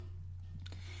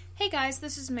Hey guys,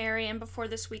 this is Mary, and before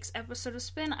this week's episode of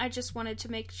Spin, I just wanted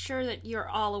to make sure that you're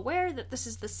all aware that this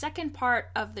is the second part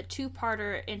of the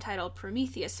two-parter entitled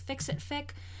Prometheus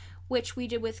Fix-It-Fic, which we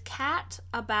did with Kat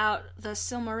about the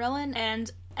Silmarillion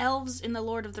and elves in the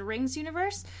Lord of the Rings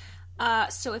universe.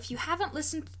 So if you haven't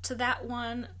listened to that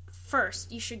one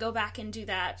first, you should go back and do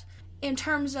that. In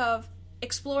terms of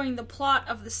exploring the plot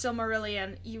of the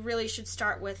Silmarillion, you really should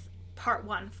start with part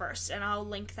 1 first, and I'll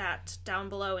link that down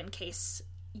below in case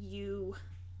you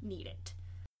need it.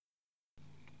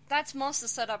 That's most of the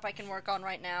setup I can work on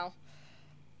right now.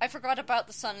 I forgot about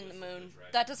the sun and the moon.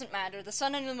 That doesn't matter. The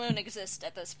sun and the moon exist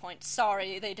at this point.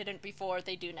 Sorry, they didn't before,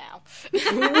 they do now.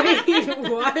 Wait,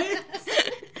 what?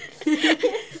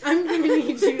 I'm gonna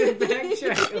need you to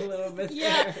backtrack a little bit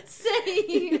Yeah, there.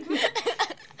 same!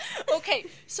 Okay,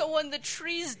 so when the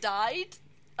trees died,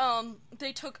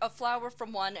 they took a flower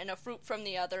from one and a fruit from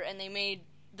the other, and they made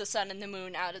the sun and the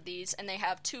moon out of these, and they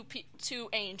have two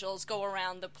angels go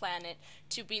around the planet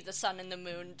to be the sun and the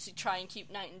moon to try and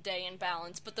keep night and day in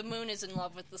balance, but the moon is in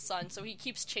love with the sun, so he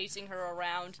keeps chasing her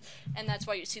around, and that's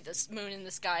why you see this moon in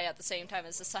the sky at the same time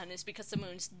as the sun, is because the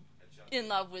moon's in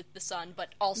love with the sun, but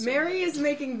also... Mary is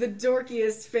making the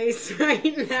dorkiest face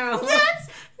right now. That's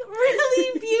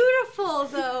really beautiful,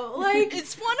 though. Like,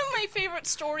 It's one of my favorite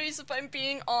stories, if I'm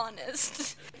being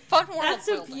honest. Fun world that's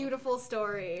a building. beautiful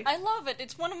story. I love it.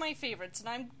 It's one of my favorites, and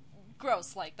I'm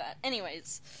gross like that.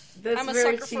 Anyways, That's I'm a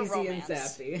very sucker for cheesy and romance.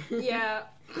 sappy. Yeah,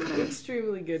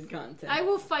 Extremely good content. I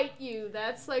will fight you.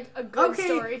 That's, like, a good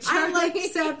story, I Charlie. like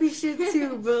sappy shit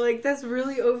too, but like that's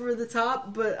really over the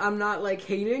top, but I'm not like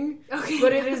hating. Okay.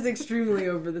 But it is extremely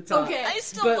over the top. Okay. I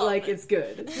still But love like it. it's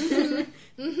good.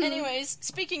 Anyways,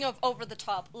 speaking of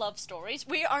over-the-top love stories,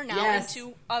 we are now Yes.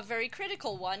 into a very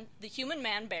critical one, the human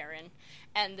man Baron,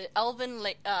 and the elven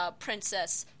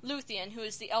princess Luthien, who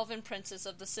is the elven princess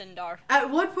of the Sindar.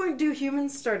 At what point do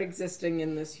humans start existing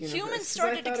in this universe? Humans 'Cause I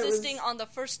started thought it existing was- on the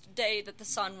first day that the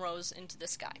sun rose into the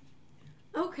sky.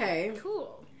 Okay.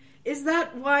 Cool. Is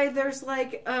that why there's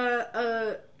like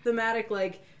a thematic,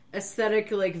 like aesthetic,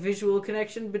 like visual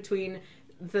connection between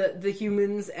the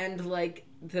humans and like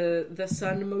the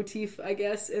sun motif, I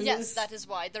guess? In Yes, this? that is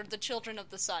why. They're the children of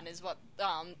the sun is what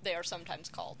they are sometimes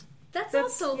called. That's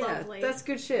That's also yeah, lovely. That's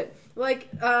good shit. Like,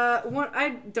 one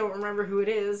I don't remember who it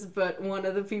is, but one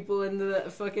of the people in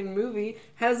the fucking movie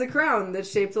has a crown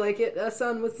that's shaped like a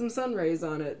sun with some sun rays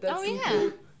on it. That's Oh, some yeah.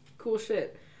 cool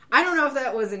shit. I don't know if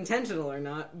that was intentional or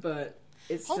not, but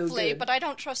it's Hopefully, still good. but I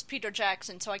don't trust Peter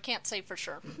Jackson, so I can't say for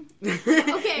sure.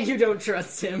 Okay. You don't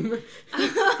trust him.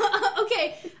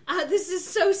 Okay, this is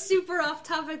so super off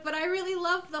topic, but I really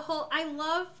love I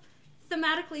love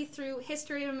thematically through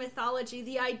history and mythology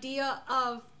the idea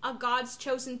of a god's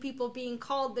chosen people being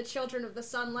called the children of the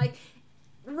sun. Like,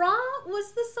 Ra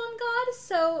was the sun god,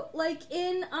 so like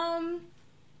in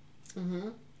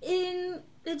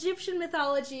Egyptian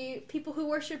mythology, people who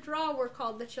worshipped Ra were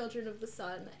called the children of the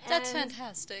sun. That's And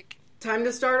fantastic. Time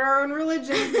to start our own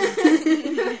religion.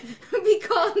 be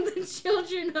called the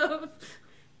children of...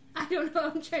 I don't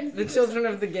know, I'm trying to The think children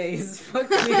of the gays. Fuck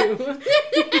you.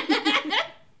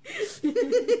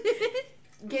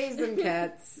 Gays and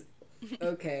cats.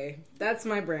 Okay, that's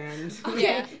my brand.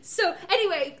 Yeah. So,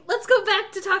 anyway, let's go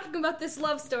back to talking about this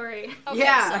love story. Okay,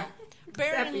 Yeah. so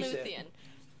Baron Sappy shit. Luthien.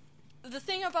 The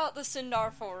thing about the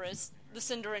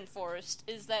Sindarin forest,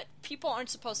 is that people aren't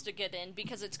supposed to get in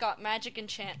because it's got magic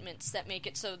enchantments that make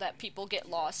it so that people get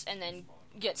lost and then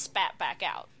get spat back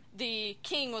out. The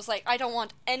king was like, I don't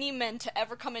want any men to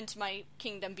ever come into my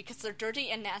kingdom because they're dirty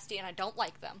and nasty and I don't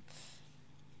like them.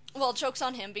 Well, joke's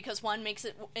on him because one makes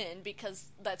it in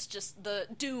because that's just the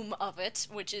doom of it,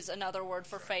 which is another word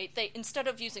for fate. They, instead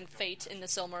of using fate in the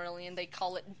Silmarillion, they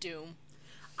call it doom.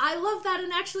 I love that,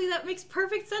 and actually that makes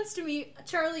perfect sense to me.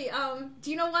 Charlie, do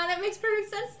you know why that makes perfect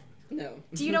sense? No.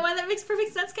 Do you know why that makes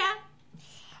perfect sense, Kat?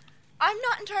 I'm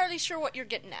not entirely sure what you're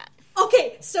getting at.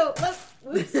 Okay, so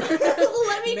let me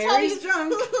tell you. Mary's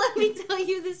drunk. Let me tell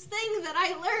you this thing that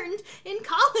I learned in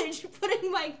college,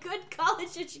 putting my good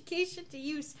college education to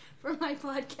use for my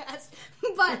podcast.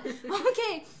 But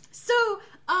okay, so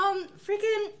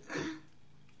freaking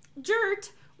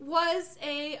Jurt was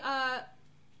a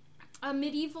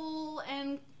medieval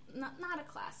and not a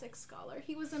classic scholar.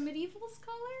 He was a medieval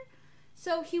scholar,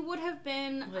 so he would have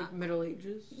been Like Middle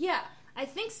Ages? yeah, I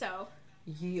think so.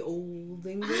 Ye old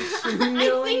English.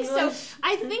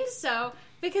 I think so.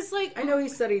 Because, like... I know he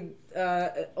studied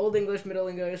Old English, Middle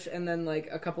English, and then, like,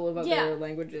 a couple of other Yeah.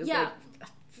 languages. Yeah. Like,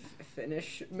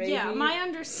 Finnish, maybe? Yeah,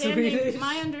 my Swedish.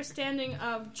 understanding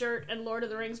of Jurt and Lord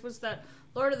of the Rings was that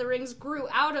Lord of the Rings grew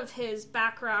out of his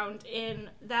background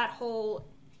in that whole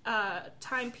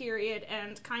time period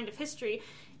and kind of history.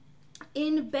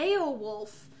 In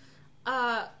Beowulf,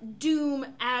 doom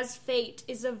as fate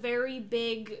is a very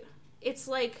big... It's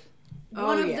like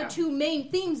one of the two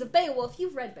main themes of Beowulf.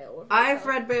 You've read Beowulf. Right? I've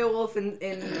read Beowulf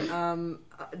in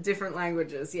different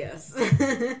languages, yes.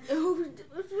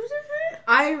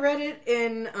 I read it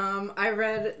in, I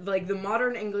read, like, the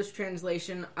modern English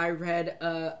translation. I read,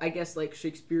 I guess, like,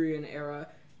 Shakespearean era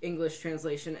English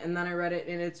translation. And then I read it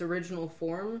in its original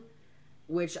form,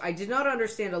 which I did not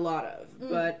understand a lot of,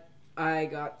 but I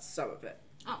got some of it.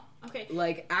 Oh, okay.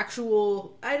 Like,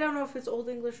 actual... I don't know if it's Old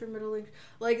English or Middle English.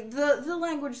 Like, the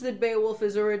language that Beowulf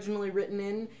is originally written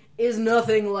in is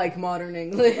nothing like modern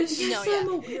English. No,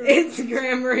 yeah. Its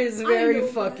grammar is very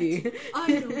fucky. I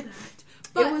know that.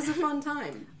 But, it was a fun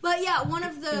time. But yeah, one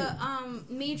of the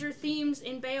major themes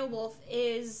in Beowulf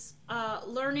is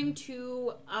learning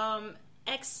to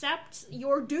accept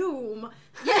your doom.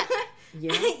 Yeah.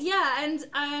 Yeah,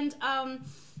 and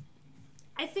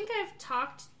I think I've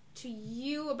talked to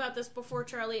you about this before,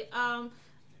 Charlie.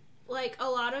 Like, a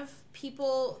lot of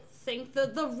people think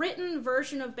the written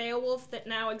version of Beowulf that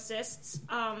now exists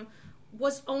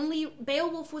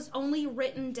Beowulf was only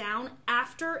written down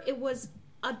after it was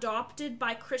adopted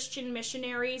by Christian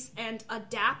missionaries and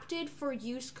adapted for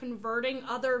use converting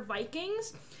other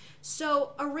Vikings.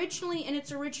 So originally, in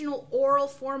its original oral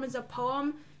form as a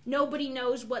poem, nobody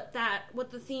knows what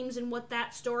the themes and what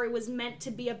that story was meant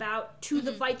to be about to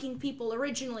the Viking people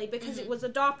originally, because it was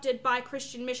adopted by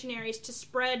Christian missionaries to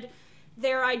spread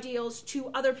their ideals to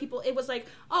other people. It was like,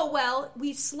 oh, well,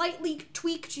 we slightly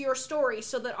tweaked your story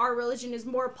so that our religion is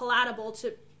more palatable,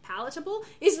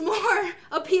 is more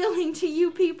appealing to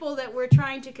you people that we're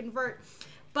trying to convert.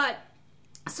 But,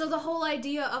 so the whole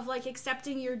idea of, like,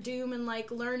 accepting your doom and, like,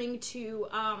 learning to,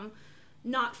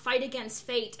 not fight against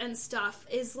fate and stuff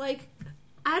is, like,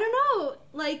 I don't know,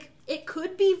 like, it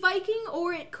could be Viking,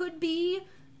 or it could be,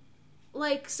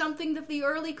 like, something that the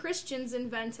early Christians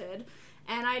invented.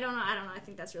 And I don't know, I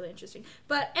think that's really interesting.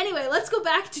 But anyway, let's go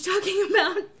back to talking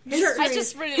about church. I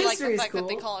just really like the fact cool.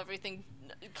 that they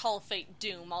call fate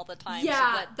doom all the time. Yeah,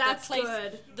 so that that's the place,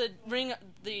 good.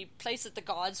 The place that the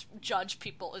gods judge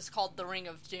people is called the Ring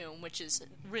of Doom, which is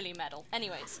really metal.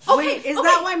 Anyways. Wait, is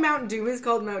that why Mount Doom is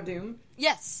called Mount Doom?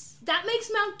 Yes. That makes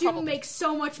Mount Doom Probably. make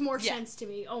so much more sense to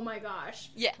me. Oh my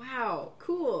gosh. Yeah. Wow,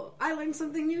 cool. I learned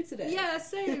something new today. Yeah,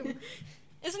 same.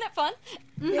 Isn't it fun?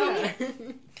 Yeah.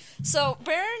 So,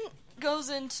 Baron goes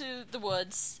into the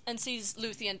woods and sees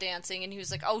Luthien dancing, and he was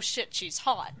like, oh shit, she's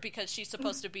hot, because she's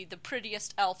supposed to be the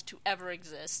prettiest elf to ever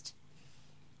exist.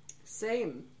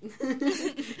 Same.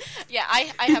 Yeah,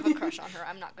 I have a crush on her,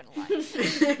 I'm not gonna lie.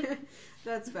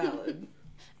 That's valid.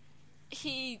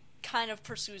 He kind of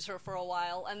pursues her for a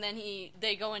while, and then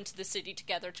they go into the city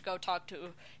together to go talk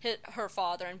to her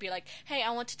father and be like, hey, I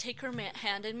want to take her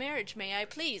hand in marriage, may I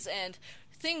please? And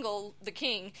Thingol, the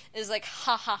king, is like,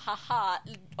 ha ha ha ha,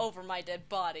 over my dead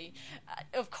body.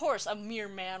 Of course, a mere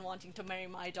man wanting to marry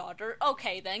my daughter.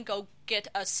 Okay, then go get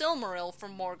a Silmaril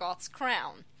from Morgoth's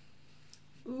crown.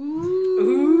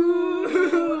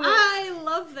 Ooh. I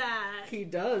love that. He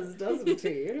does, doesn't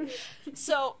he?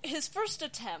 So, his first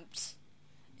attempt,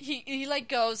 he like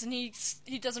goes and he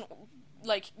doesn't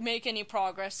like make any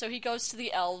progress, so he goes to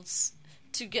the elves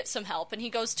to get some help, and he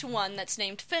goes to one that's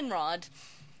named Finrod,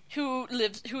 who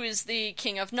is the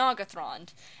king of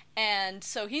Nagathron. And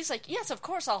so he's like, yes, of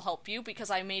course I'll help you,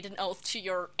 because I made an oath to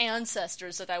your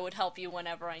ancestors that I would help you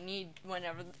whenever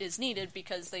is needed,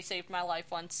 because they saved my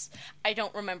life once. I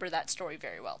don't remember that story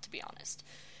very well, to be honest.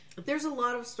 There's a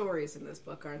lot of stories in this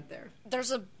book, aren't there?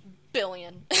 There's a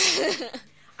billion.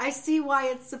 I see why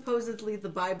it's supposedly the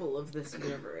Bible of this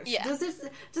universe. Yeah. Does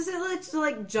it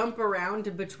like jump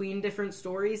around between different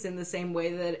stories in the same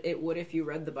way that it would if you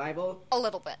read the Bible? A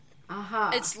little bit.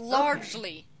 Aha. It's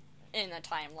largely in a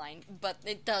timeline, but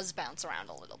it does bounce around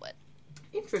a little bit.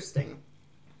 Interesting.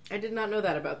 I did not know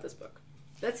that about this book.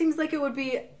 That seems like it would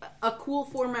be a cool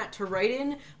format to write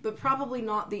in, but probably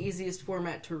not the easiest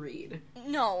format to read.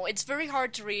 No, it's very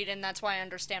hard to read, and that's why I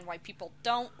understand why people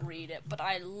don't read it, but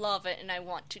I love it, and I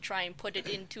want to try and put it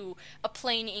into a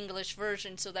plain English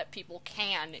version so that people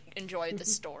can enjoy the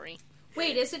story.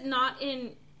 Wait, is it not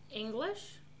in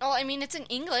English? Well, I mean, it's in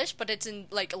English, but it's in,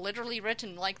 like, literally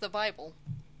written like the Bible.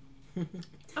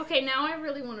 Okay, now I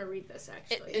really want to read this,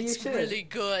 actually. It's really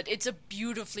good. It's a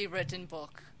beautifully written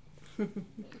book.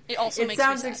 It also makes me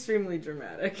sounds sad. Extremely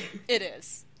dramatic. It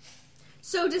is.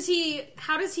 So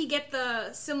how does he get the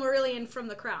Silmarillion from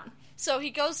the crown? So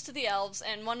he goes to the elves,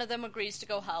 and one of them agrees to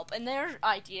go help, and their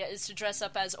idea is to dress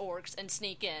up as orcs and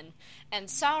sneak in. And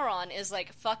Sauron is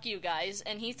like, fuck you guys,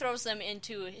 and he throws them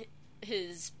into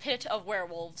his pit of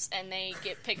werewolves, and they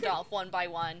get picked off one by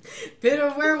one. Pit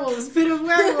of werewolves,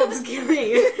 give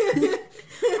me.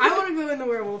 I want to go in the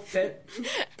werewolf pit.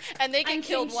 And they get I'm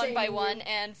killed one by king-shaming one, you.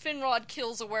 and Finrod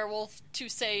kills a werewolf to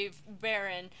save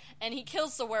Baron, and he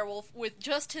kills the werewolf with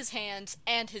just his hands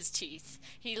and his teeth.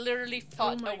 He literally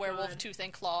fought my a werewolf God. tooth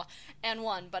and claw, and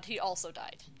won, but he also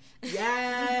died.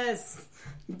 Yes!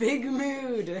 Big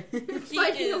mood. He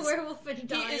Fighting a is, werewolf and he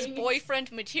dying. is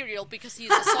boyfriend material because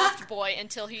he's a soft boy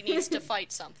until he needs to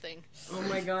fight something. Oh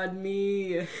my god,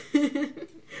 me.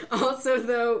 Also,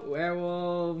 though,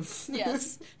 werewolves.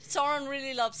 Yes. Sauron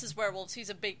really loves his werewolves. He's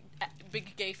a big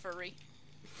gay furry.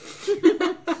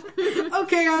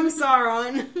 Okay, I'm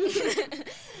Sauron.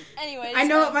 Anyways. I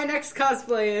know what my next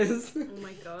cosplay is. Oh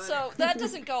my god. So that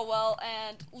doesn't go well,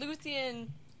 and Luthien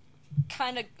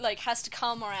kind of, like, has to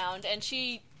come around, and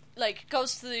she, like,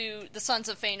 goes to the Sons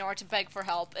of Feanor to beg for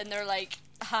help, and they're like,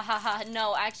 ha ha ha,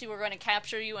 no, actually we're going to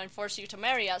capture you and force you to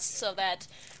marry us so that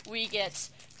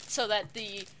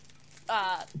the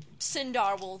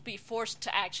Sindar will be forced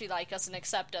to actually like us and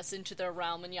accept us into their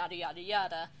realm and yada yada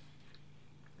yada.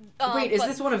 Wait, is but-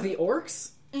 this one of the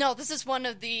orcs? No, this is one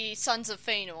of the Sons of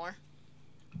Feanor.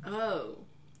 Oh.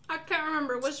 I can't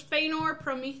remember. Was Feanor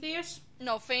Prometheus?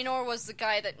 No, Feanor was the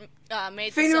guy that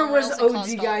made the Feanor was Silmarils and OG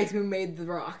caused all guy the- who made the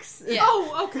rocks. Yeah.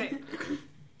 Oh, okay.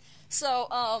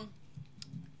 So,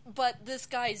 but this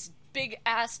guy's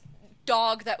big-ass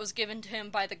dog that was given to him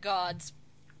by the gods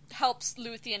helps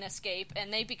Luthien escape,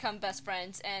 and they become best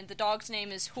friends, and the dog's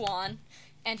name is Huan,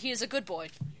 and he is a good boy.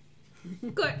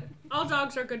 Good. All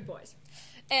dogs are good boys.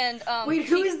 And, Wait,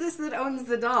 who is this that owns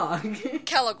the dog?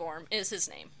 Kelagorm is his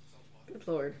name. Good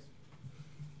lord.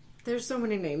 There's so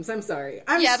many names. I'm sorry.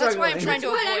 I'm Yeah, that's why I'm struggling. trying to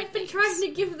That's what avoid I've been things. trying to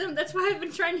give them. That's why I've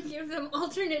been trying to give them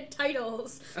alternate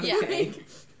titles. Yeah. Okay.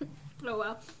 Oh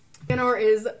well. Feanor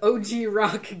is OG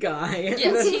rock guy.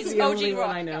 Yes, That's he's the OG only one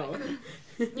rock I know.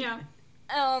 Yeah.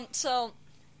 So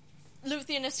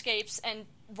Luthien escapes and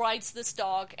rides this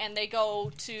dog, and they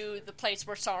go to the place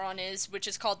where Sauron is, which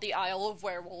is called the Isle of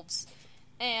Werewolves.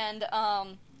 And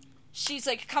she's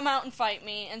like, "Come out and fight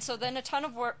me." And so then a ton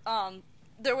of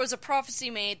there was a prophecy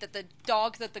made that the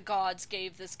dog that the gods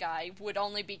gave this guy would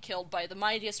only be killed by the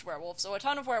mightiest werewolf. So a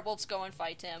ton of werewolves go and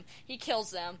fight him. He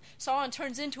kills them. Sauron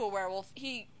turns into a werewolf.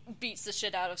 He beats the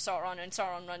shit out of Sauron, and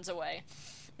Sauron runs away.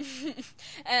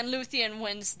 And Luthien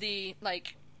wins the,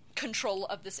 like, control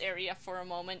of this area for a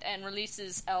moment and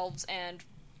releases elves and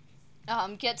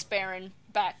gets Baron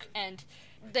back. And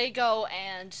they go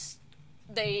and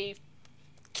they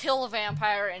kill a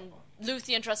vampire, and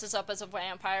Luthien dresses up as a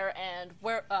vampire, and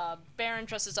Baron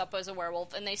dresses up as a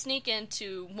werewolf, and they sneak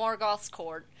into Morgoth's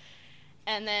court,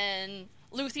 and then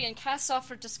Luthien casts off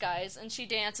her disguise, and she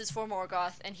dances for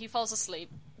Morgoth, and he falls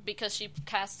asleep, because she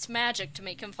casts magic to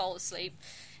make him fall asleep,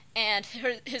 and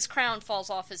his crown falls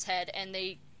off his head, and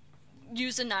they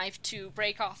use a knife to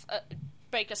break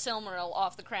a Silmaril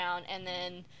off the crown, and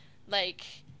then, like,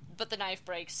 but the knife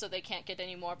breaks, so they can't get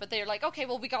any more, but they're like, okay,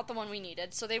 well, we got the one we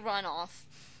needed, so they run off.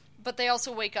 But they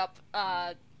also wake up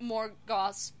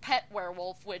Morgoth's pet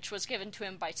werewolf, which was given to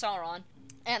him by Sauron.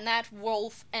 And that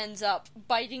wolf ends up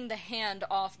biting the hand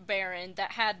off Baron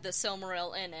that had the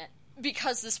Silmaril in it.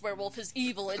 Because this werewolf is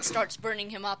evil, it starts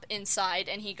burning him up inside,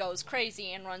 and he goes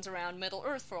crazy and runs around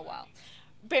Middle-earth for a while.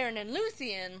 Baron and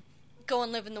Luthien go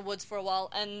and live in the woods for a while,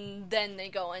 and then they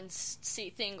go and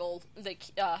see Thingol,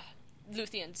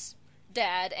 Luthien's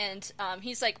dad, and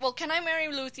he's like, well, can I marry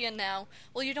Luthien now?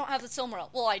 Well, you don't have the Silmaril.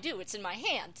 Well, I do. It's in my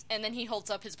hand. And then he holds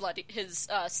up his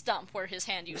stump where his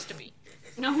hand used to be.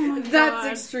 Oh my god. That's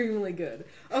extremely good.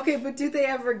 Okay, but do they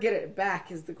ever get it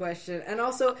back is the question. And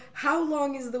also, how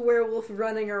long is the werewolf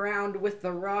running around with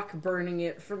the rock burning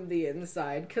it from the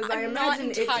inside? Because I I'm not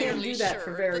imagine it can't entirely do that sure.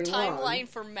 for very The long. timeline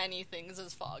for many things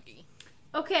is foggy.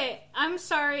 Okay, I'm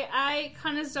sorry. I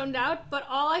kind of zoned out, but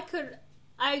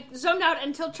I zoned out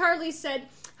until Charlie said,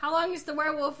 "How long is the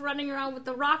werewolf running around with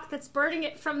the rock that's burning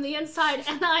it from the inside?"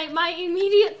 And my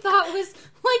immediate thought was,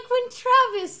 like when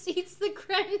Travis eats the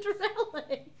Grand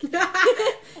Relic.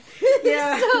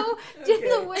 Yeah. So, did Okay.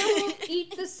 the werewolf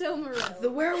eat the Silmaril? The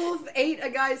werewolf ate a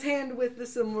guy's hand with the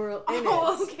Silmaril in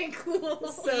Oh, it. okay,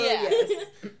 cool. So, Yeah.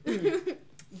 yes.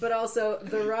 But also,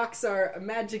 the rocks are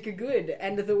magic good,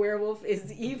 and the werewolf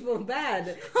is evil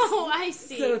bad. Oh, I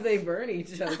see. So they burn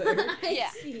each other. Yeah.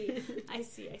 I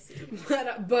see.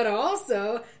 But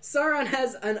also, Sauron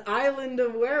has an island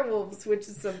of werewolves, which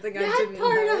is something I That didn't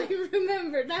part know. I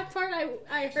remember. That part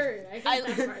I heard. I heard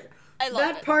that part. I love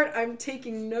That it. part I'm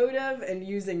taking note of and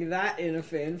using that in a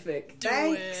fanfic. Do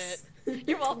Thanks. it.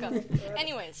 You're welcome.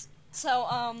 Anyways,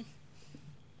 so,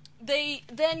 they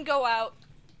then go out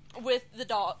with the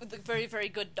dog, the very, very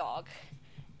good dog.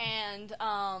 And,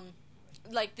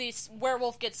 this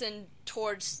werewolf gets in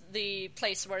towards the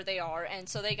place where they are, and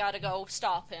so they gotta go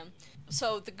stop him.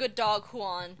 So the good dog,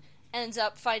 Huan, ends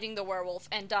up fighting the werewolf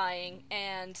and dying,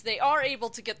 and they are able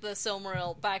to get the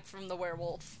Silmaril back from the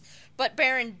werewolf. But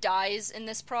Baron dies in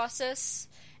this process,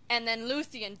 and then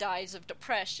Luthien dies of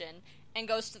depression, and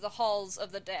goes to the halls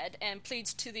of the dead, and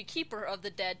pleads to the keeper of the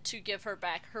dead to give her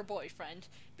back her boyfriend,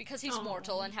 because he's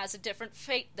mortal and has a different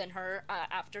fate than her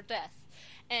after death.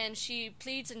 And she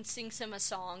pleads and sings him a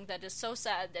song that is so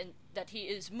sad that he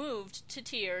is moved to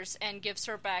tears and gives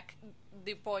her back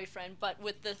the boyfriend, but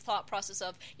with the thought process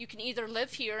of, you can either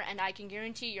live here and I can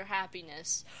guarantee your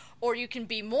happiness, or you can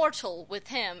be mortal with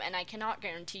him and I cannot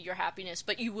guarantee your happiness,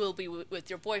 but you will be with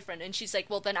your boyfriend. And she's like,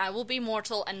 well, then I will be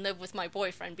mortal and live with my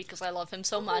boyfriend because I love him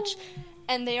so much.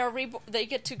 And they are they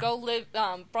get to go live,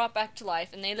 brought back to life,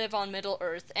 and they live on Middle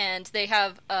Earth, and they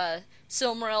have a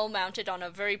Silmaril mounted on a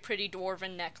very pretty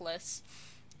dwarven necklace,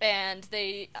 and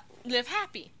they live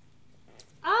happy.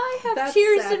 I have That's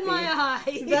tears sappy. in my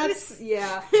eyes.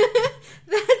 Yeah.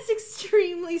 That's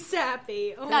extremely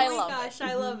sappy. Oh I my love gosh,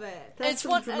 I love it. That's It's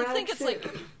some one. I dramatic think it's shit.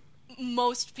 like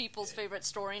most people's favorite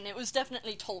story, and it was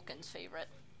definitely Tolkien's favorite.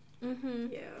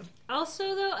 Yeah.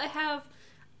 Also, though, I have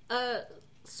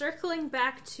circling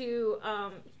back to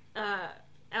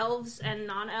elves and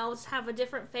non-elves have a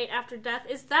different fate after death.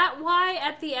 Is that why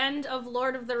at the end of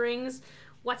Lord of the Rings,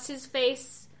 what's his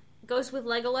face goes with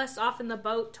Legolas off in the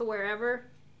boat to wherever?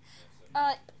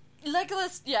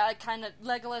 Legolas,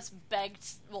 Legolas begged,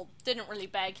 well, didn't really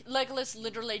beg. Legolas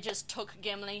literally just took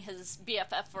Gimli, his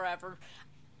BFF, forever.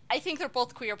 I think they're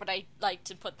both queer, but I like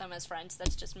to put them as friends.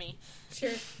 That's just me.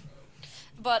 Sure.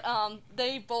 But,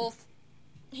 Legolas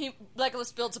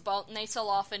builds a boat, and they sail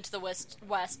off into the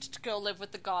west to go live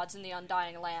with the gods in the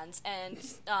Undying Lands. And,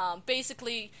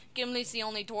 basically, Gimli's the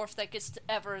only dwarf that gets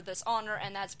ever this honor,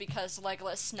 and that's because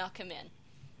Legolas snuck him in.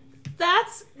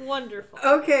 That's wonderful.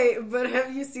 Okay, but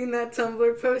have you seen that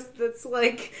Tumblr post that's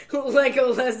like,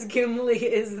 Legolas Gimli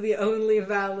is the only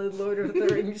valid Lord of the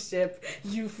Rings ship,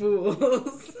 you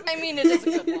fools? I mean, it is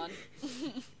a good one.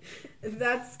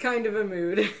 That's kind of a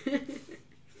mood.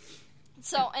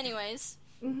 So, anyways,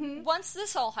 once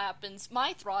this all happens,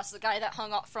 Mithras, the guy that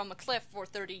hung up from a cliff for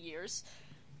 30 years,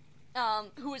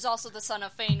 who is also the son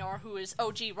of Fëanor, who is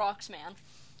OG Rocksman.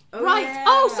 Oh, Right. yeah.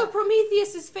 Oh, so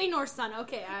Prometheus is Fëanor's son.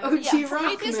 Okay. OG Yeah,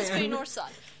 Prometheus is Rockman. Fëanor's son.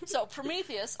 So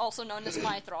Prometheus, also known as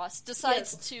Mithras,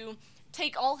 decides to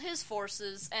take all his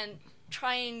forces and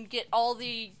try and get all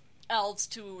the elves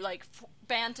to,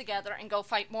 band together and go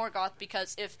fight Morgoth,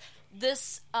 because if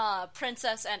this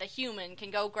princess and a human can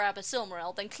go grab a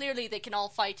Silmaril, then clearly they can all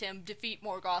fight him, defeat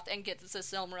Morgoth, and get the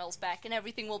Silmarils back, and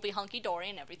everything will be hunky-dory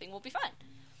and everything will be fine.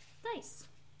 Nice.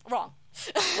 Wrong.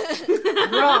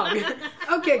 Wrong.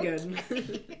 Okay, good.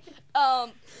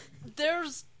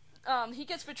 He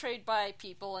gets betrayed by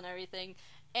people and everything,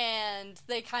 and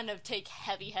they kind of take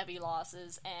heavy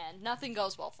losses, and nothing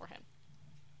goes well for him.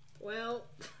 Well,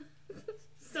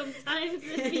 sometimes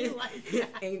it be like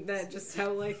that. Ain't that just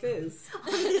how life is?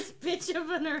 On this bitch of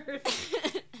an earth.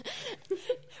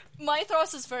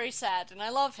 Mithras is very sad, and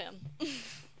I love him.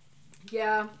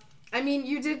 Yeah. I mean,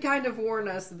 you did kind of warn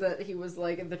us that he was,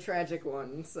 the tragic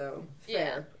one, so fair.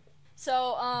 Yeah.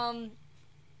 So,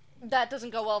 that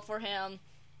doesn't go well for him.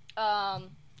 There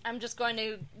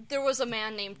was a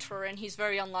man named Turin, he's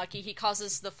very unlucky, he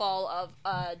causes the fall of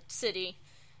a city.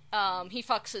 He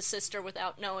fucks his sister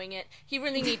without knowing it. He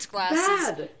really needs glasses.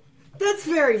 Bad! That's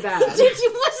very bad.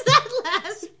 Was that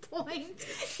last point?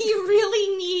 He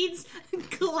really needs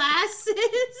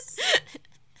glasses?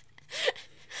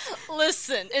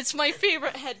 Listen, it's my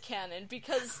favorite headcanon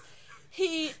because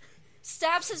he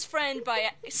stabs and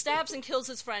kills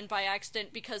his friend by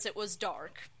accident because it was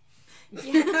dark. Okay,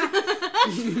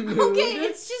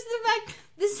 it's just the fact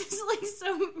this is like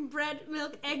some bread,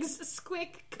 milk, eggs,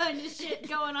 squick kind of shit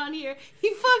going on here.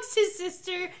 He fucks his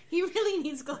sister. He really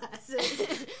needs glasses.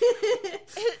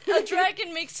 A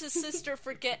dragon makes his sister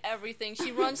forget everything.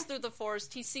 She runs through the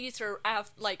forest. He sees her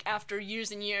after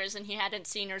years and years, and he hadn't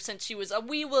seen her since she was a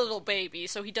wee little baby,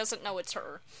 so he doesn't know it's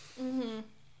her. Mm-hmm.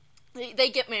 They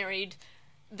get married.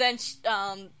 Then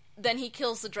he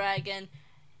kills the dragon.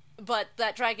 But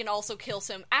that dragon also kills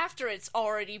him after it's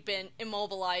already been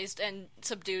immobilized and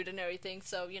subdued and everything,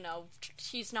 so,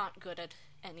 he's not good at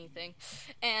anything.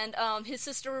 And his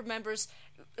sister remembers,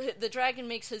 the dragon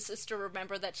makes his sister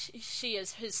remember that she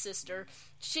is his sister.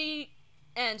 She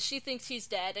thinks he's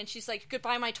dead, and she's like,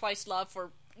 goodbye my twice love, for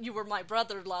you were my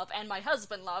brother love and my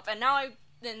husband love, and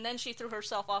then she threw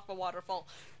herself off a waterfall.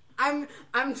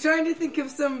 I'm trying to think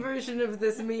of some version of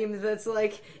this meme that's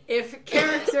like, if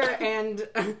character and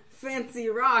Fancy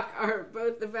Rock are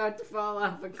both about to fall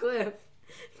off a cliff,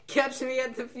 catch me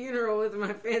at the funeral with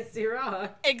my Fancy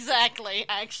Rock. Exactly,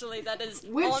 actually, that is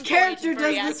Which on character point,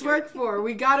 does very this accurate. work for?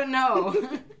 We gotta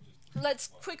know. Let's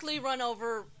quickly run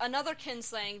over another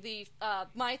kinslaying. The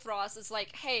Mithras is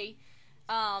like, hey,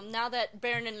 now that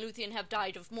Baron and Luthien have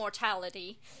died of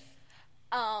mortality,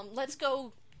 let's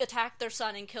go attack their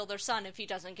son and kill their son if he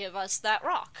doesn't give us that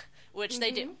rock, which they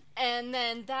do. And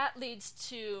then that leads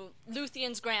to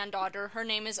Luthien's granddaughter. Her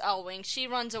name is Elwing. She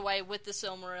runs away with the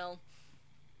Silmaril.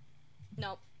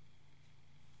 Nope.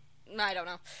 I don't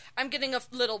know. I'm getting a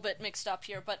little bit mixed up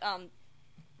here, but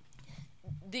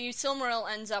the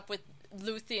Silmaril ends up with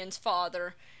Luthien's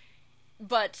father,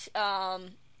 but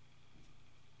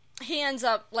he ends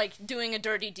up like doing a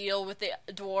dirty deal with the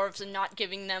dwarves and not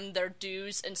giving them their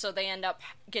dues, and so they end up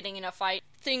getting in a fight.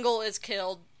 Thingol is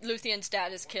killed, Luthien's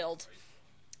dad is killed,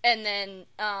 and then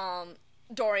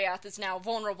Doriath is now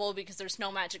vulnerable because there's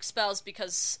no magic spells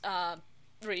because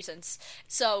reasons.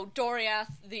 So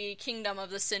Doriath, the kingdom of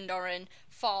the Sindarin,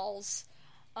 falls.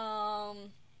 Yeah,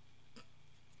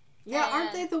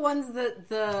 aren't they the ones that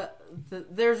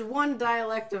there's one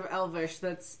dialect of Elvish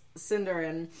that's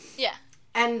Sindarin, Yeah.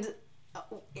 and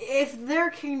if their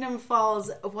kingdom falls,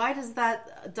 why does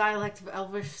that dialect of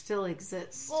Elvish still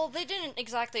exist? Well, they didn't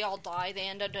exactly all die. They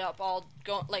ended up all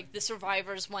going, like, the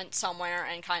survivors went somewhere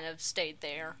and kind of stayed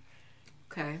there.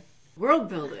 Okay. World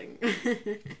building.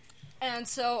 And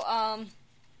so,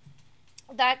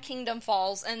 that kingdom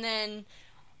falls, and then,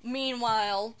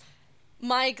 meanwhile,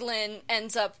 Maeglin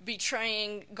ends up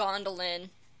betraying Gondolin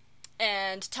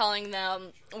and telling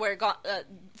them where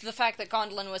the fact that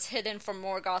Gondolin was hidden from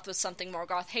Morgoth was something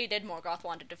Morgoth hated. Morgoth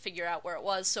wanted to figure out where it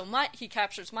was, so he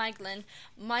captures Maeglin.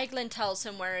 Maeglin tells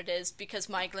him where it is because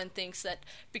Maeglin thinks that,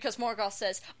 because Morgoth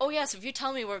says, oh yes, if you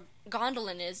tell me where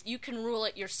Gondolin is, you can rule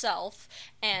it yourself,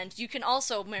 and you can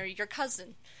also marry your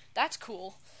cousin. That's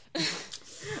cool.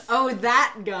 Oh,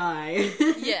 that guy.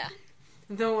 Yeah.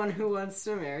 The one who wants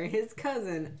to marry his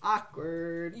cousin.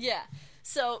 Awkward. Yeah.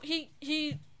 So he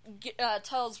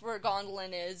tells where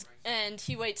Gondolin is, and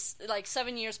he waits, like,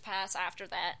 7 years pass after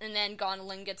that, and then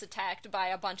Gondolin gets attacked by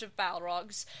a bunch of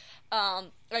Balrogs. A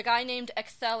guy named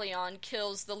Ecthelion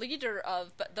kills the leader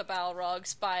of the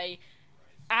Balrogs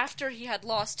after he had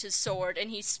lost his sword, and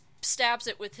he stabs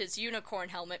it with his unicorn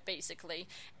helmet, basically,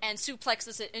 and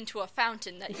suplexes it into a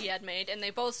fountain that he had made, and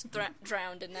they both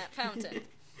drowned in that fountain.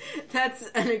 That's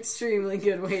an extremely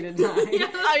good way to die.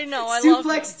 I know, I love it.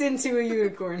 Suplexed into a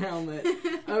unicorn helmet.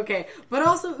 Okay. But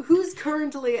also, who's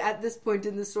currently, at this point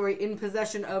in the story, in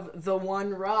possession of the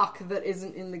one rock that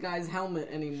isn't in the guy's helmet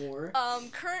anymore?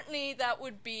 Currently, that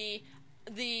would be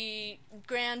the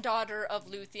granddaughter of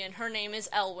Luthien. Her name is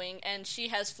Elwing, and she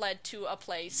has fled to a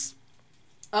place.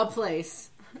 A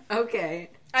place. Okay.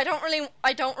 I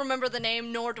don't remember the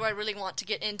name, nor do I really want to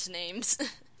get into names.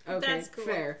 Okay, That's cool.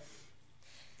 Fair.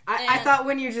 I thought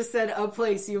when you just said a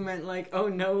place, you meant like, oh,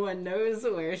 no one knows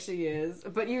where she is.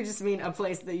 But you just mean a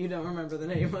place that you don't remember the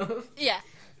name of. Yeah.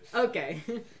 Okay.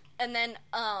 And then,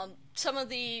 some of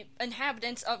the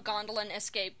inhabitants of Gondolin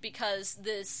escape because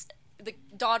the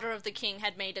daughter of the king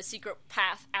had made a secret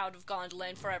path out of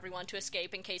Gondolin for everyone to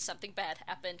escape in case something bad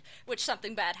happened, which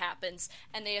something bad happens.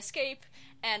 And they escape,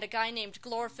 and a guy named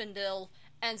Glorfindel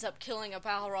ends up killing a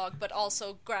Balrog, but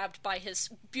also grabbed by his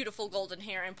beautiful golden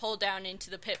hair and pulled down into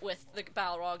the pit with the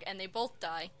Balrog, and they both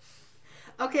die.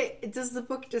 Okay, does the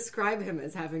book describe him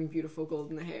as having beautiful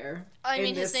golden hair? I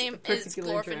mean, his this name is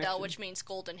particular Glorfindel, interaction? which means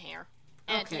golden hair.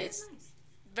 And Okay. he's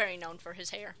very known for his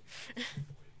hair.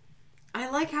 I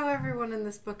like how everyone in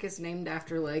this book is named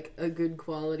after, like, a good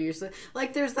quality or something.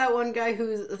 Like, there's that one guy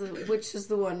which is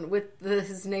the one with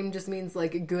his name just means,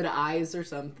 like, good eyes or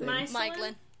something.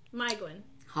 Maeglin. Maeglin.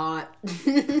 Hot.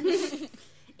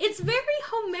 It's very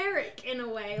Homeric in a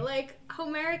way. Like,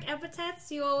 Homeric epithets,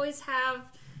 you always have...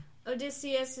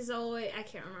 Odysseus is always... I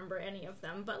can't remember any of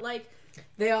them, but, like...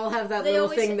 They all have that They little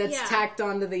always- thing that's yeah. tacked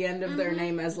onto the end of their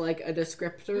name as, like, a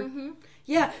descriptor.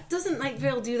 Yeah, doesn't Night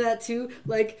Vale do that, too?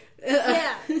 Like,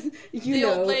 Yeah. you The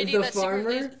know, old lady the that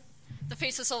farmer. secretly... The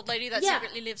faceless old lady that Yeah.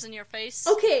 secretly lives in your face.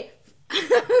 Okay.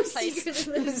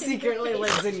 Secretly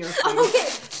lives in your face.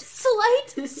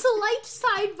 Okay, slight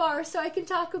sidebar so I can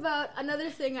talk about another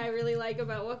thing I really like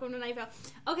about Welcome to Night Vale.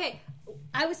 Okay,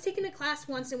 I was taking a class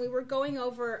once and we were going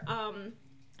over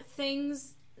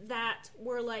things that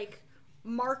were like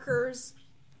markers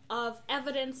of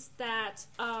evidence that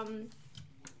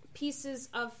pieces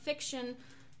of fiction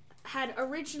had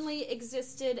originally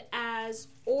existed as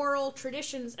oral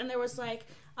traditions, and there was like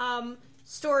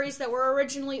stories that were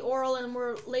originally oral and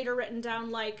were later written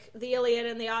down, like the Iliad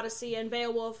and the Odyssey and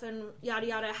Beowulf and yada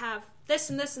yada, have this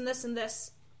and this and this and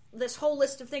this whole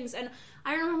list of things. And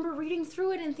I remember reading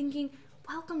through it and thinking,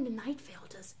 Welcome to Night Vale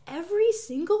does every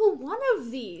single one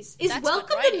of these. Is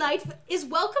Welcome to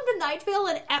Night Vale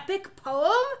an epic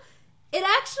poem? It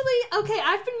actually, okay,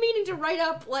 I've been meaning to write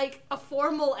up, like, a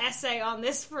formal essay on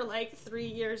this for, like, 3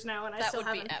 years now, and I still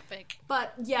haven't. That would be epic.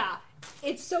 But, yeah,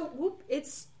 it's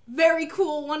it's very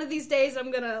cool. One of these days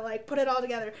I'm gonna, like, put it all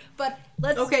together. But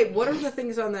let's... Okay, what are the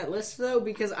things on that list, though?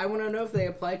 Because I want to know if they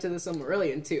apply to the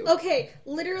Silmarillion, too. Okay,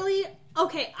 literally,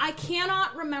 I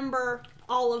cannot remember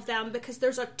all of them, because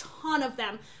there's a ton of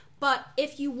them. But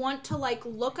if you want to, like,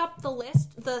 look up the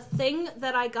list, the thing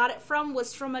that I got it from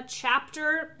was from a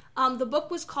chapter... the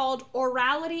book was called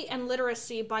Orality and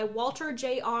Literacy by Walter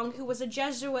J. Ong, who was a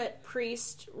Jesuit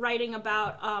priest writing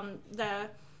about the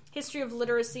history of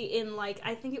literacy in, like,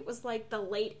 I think it was, like, the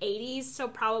late 80s, so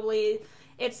probably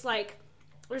it's, like,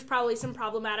 there's probably some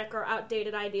problematic or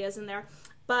outdated ideas in there.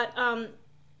 But, and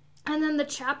then the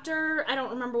chapter, I don't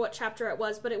remember what chapter it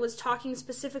was, but it was talking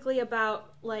specifically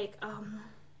about, like,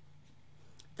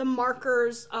 the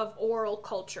markers of oral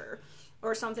culture,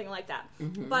 or something like that.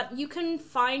 Mm-hmm. But you can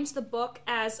find the book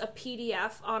as a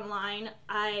PDF online.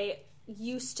 I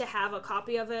used to have a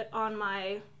copy of it on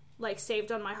my, like,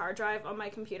 saved on my hard drive on my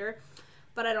computer,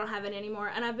 but I don't have it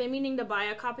anymore. And I've been meaning to buy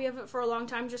a copy of it for a long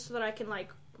time just so that I can,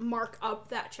 like, mark up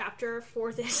that chapter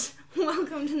for this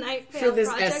Welcome to Night Vale for this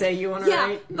project. essay you want to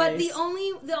write? Yeah, but nice.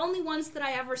 the only ones that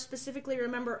I ever specifically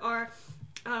remember are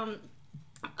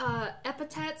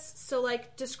epithets, so,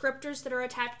 like, descriptors that are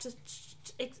attached to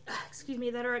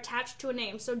that are attached to a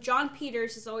name. So John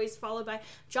Peters is always followed by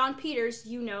John Peters,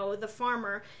 the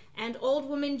farmer, and Old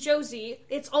Woman Josie.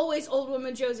 It's always Old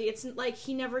Woman Josie. It's like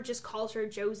he never just calls her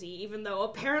Josie, even though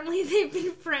apparently they've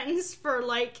been friends for,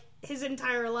 like, his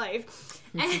entire life.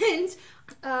 And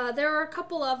there are a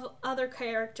couple of other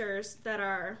characters that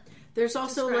are... There's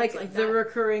also, like the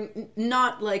recurring,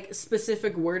 not, like,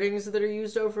 specific wordings that are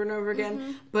used over and over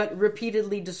again, but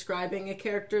repeatedly describing a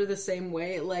character the same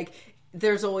way. Like,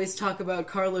 there's always talk about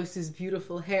Carlos's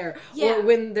beautiful hair. Yeah. Or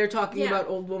when they're talking about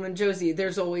Old Woman Josie,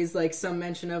 there's always, like, some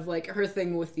mention of, like, her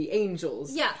thing with the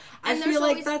angels. Yeah. And I feel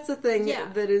like that's a thing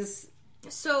that is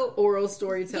oral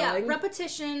storytelling. Yeah,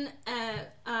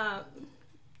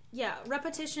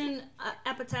 repetition,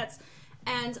 epithets,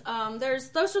 and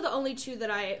those are the only two that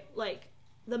I, like,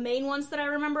 the main ones that I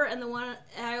remember, and the one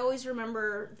I always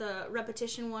remember the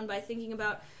repetition one by thinking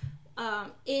about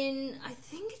in, I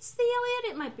think it's the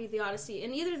Iliad, it might be the Odyssey.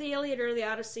 In either the Iliad or the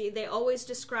Odyssey, they always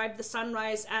describe the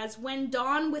sunrise as when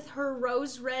dawn with her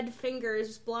rose-red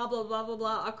fingers, blah, blah, blah, blah,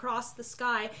 blah, across the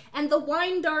sky, and the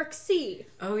wine-dark sea.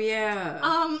 Oh,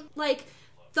 yeah. Like,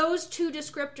 those two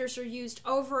descriptors are used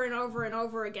over and over and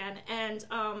over again, and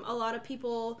a lot of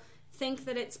people think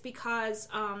that it's because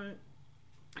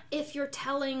if you're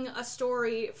telling a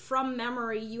story from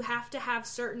memory, you have to have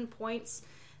certain points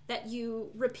that you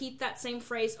repeat that same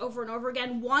phrase over and over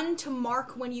again. One, to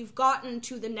mark when you've gotten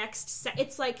to the next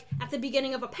it's like at the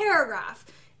beginning of a paragraph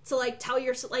to, like, tell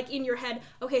yourself, like, in your head,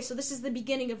 okay, so this is the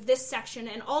beginning of this section,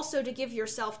 and also to give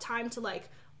yourself time to, like,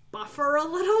 buffer a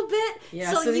little bit.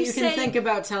 Yeah, so that you can think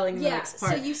about telling the next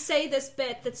part. So you say this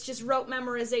bit that's just rote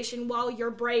memorization while your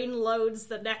brain loads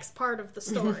the next part of the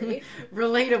story.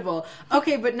 Relatable.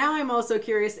 Okay, but now I'm also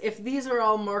curious, if these are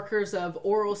all markers of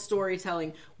oral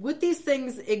storytelling, would these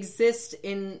things exist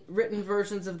in written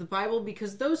versions of the Bible?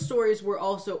 Because those stories were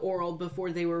also oral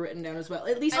before they were written down as well.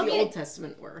 At least the Old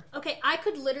Testament were. Okay, I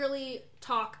could literally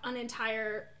talk an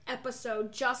entire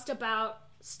episode just about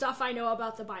stuff I know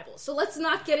about the Bible. So let's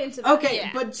not get into that. Okay,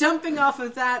 but jumping off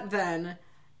of that then,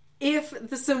 if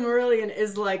the Silmarillion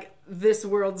is like this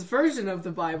world's version of the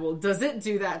Bible, does it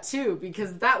do that too?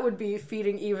 Because that would be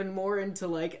feeding even more into,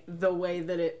 like, the way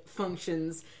that it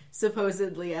functions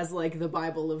supposedly as, like, the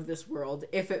Bible of this world,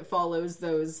 if it follows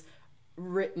those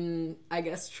written, I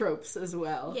guess, tropes as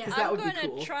well. Yeah, that I'm would going be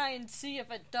cool. to try and see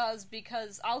if it does,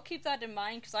 because I'll keep that in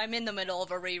mind, because I'm in the middle of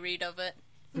a reread of it.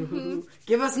 Mm-hmm.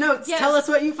 Give us notes. Yes. Tell us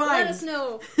what you find. Let us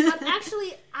know. But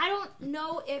actually, I don't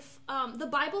know if the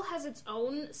Bible has its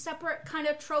own separate kind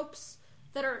of tropes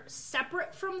that are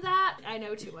separate from that. I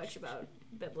know too much about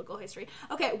biblical history.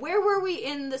 Okay, where were we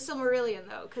in the Silmarillion,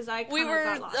 though? Because we were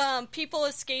got lost. People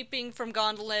escaping from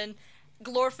Gondolin.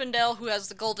 Glorfindel, who has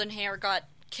the golden hair, got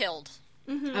killed.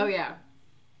 Mm-hmm. Oh yeah.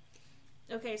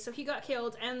 Okay, so he got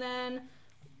killed, and then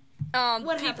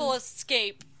what people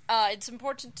escape. It's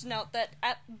important to note that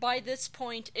by this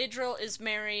point, Idril is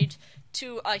married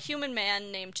to a human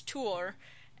man named Tuor,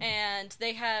 and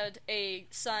they had a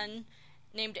son,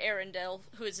 named Arendelle,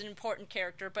 who is an important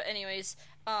character. But anyways,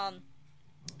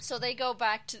 so they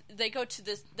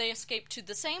escape to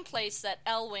the same place that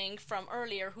Elwing from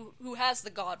earlier, who has the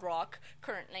God Rock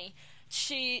currently.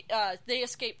 They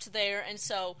escape to there, and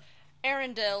so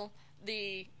Arendelle,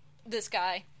 this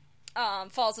guy,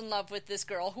 falls in love with this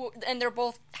girl, and they're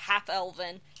both half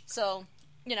elven, so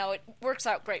it works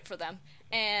out great for them.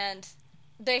 And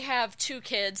they have 2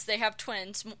 kids. They have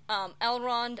twins,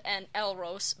 Elrond and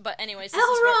Elros. But anyways,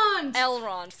 Elrond!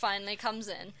 Elrond finally comes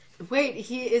in. Wait,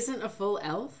 he isn't a full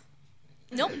elf?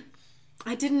 Nope.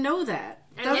 I didn't know that.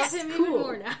 I That's love him cool. even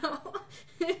more now.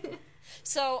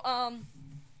 So,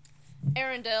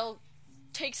 Arendelle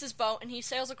takes his boat and he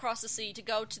sails across the sea to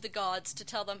go to the gods to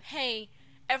tell them, hey,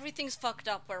 everything's fucked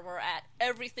up where we're at.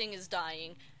 Everything is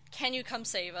dying. Can you come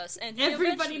save us? And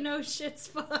Everybody knows shit's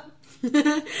fucked.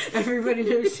 Everybody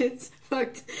knows shit's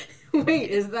fucked. Wait,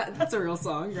 that's a real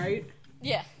song, right?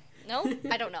 Yeah. No?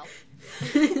 I don't know.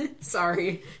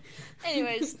 Sorry.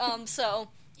 Anyways, so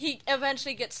he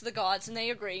eventually gets to the gods and they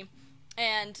agree.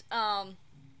 And,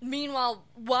 meanwhile,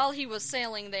 while he was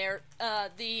sailing there,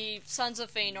 the sons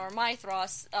of Fëanor,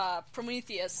 Mithras,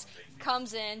 Prometheus,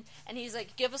 comes in and he's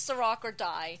like, give us the rock or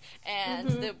die.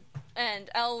 And and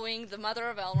Elwing, the mother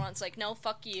of Elrond's like, no,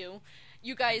 fuck you.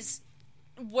 You guys,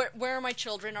 where are my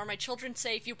children? Are my children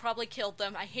safe? You probably killed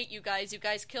them. I hate you guys. You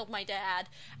guys killed my dad.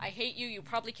 I hate you. You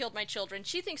probably killed my children.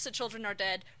 She thinks the children are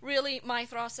dead. Really,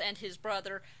 Mithras and his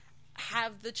brother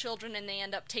have the children, and they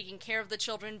end up taking care of the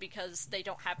children because they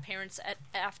don't have parents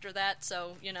after that,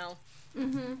 so,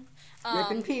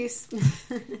 Rip in peace.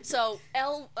 So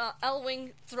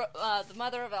Elwing, the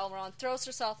mother of Elrond, throws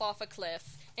herself off a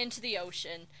cliff into the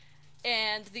ocean,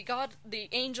 and the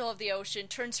angel of the ocean,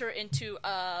 turns her into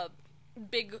a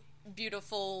big,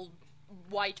 beautiful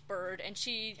white bird, and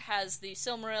she has the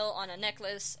Silmaril on a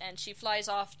necklace, and she flies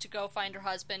off to go find her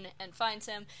husband and finds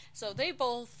him. So they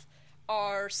both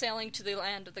are sailing to the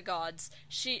land of the gods.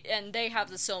 They have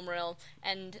the Silmaril,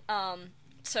 and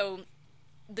so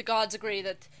the gods agree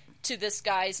that to this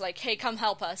guy's like, hey, come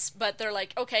help us. But they're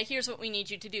like, okay, here's what we need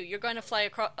you to do. You're going to fly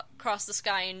across the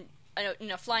sky in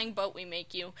a flying boat we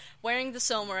make you, wearing the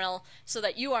Silmaril, so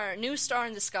that you are a new star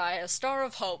in the sky, a star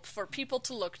of hope for people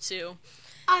to look to.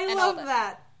 I love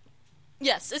that.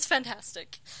 Yes, it's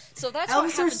fantastic. So that's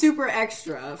Elves what are happens. super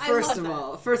extra, first of that.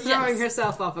 all, for throwing Yes.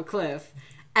 herself off a cliff,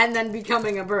 and then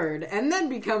becoming a bird, and then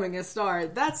becoming a star.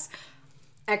 That's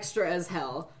extra as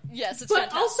hell. Yes, it's But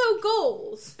fantastic. also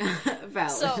goals.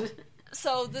 Valid.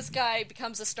 So this guy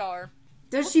becomes a star.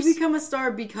 Does she become a star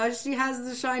because she has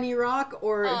the shiny rock,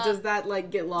 or does that,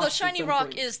 get lost? The shiny at some rock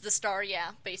point? is the star,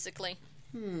 yeah, basically.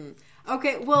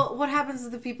 Okay, well, what happens to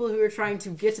the people who are trying to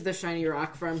get the shiny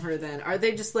rock from her then? Are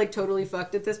they just, totally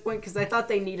fucked at this point? Because I thought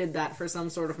they needed that for some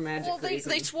sort of magic Well, reason.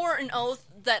 they swore an oath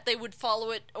that they would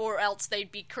follow it, or else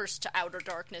they'd be cursed to outer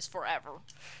darkness forever.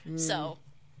 So,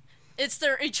 it's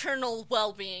their eternal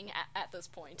well-being at this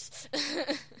point.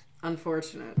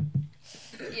 Unfortunate.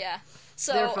 Yeah.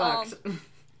 So, They're fucked.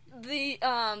 the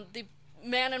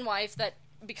man and wife that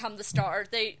become the star,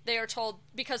 they are told,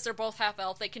 because they're both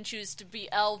half-elf, they can choose to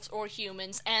be elves or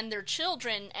humans, and their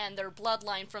children and their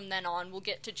bloodline from then on will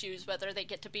get to choose whether they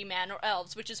get to be man or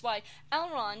elves, which is why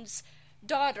Elrond's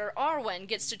daughter, Arwen,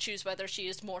 gets to choose whether she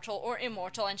is mortal or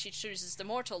immortal, and she chooses the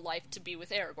mortal life to be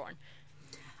with Aragorn.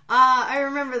 I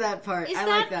remember that part. I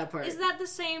like that part. Is that the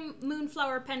same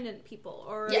Moonflower Pendant people?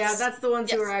 Or Yes. Yeah, that's the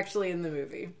ones who Yes. are actually in the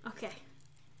movie. Okay.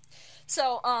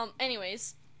 So,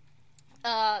 anyways,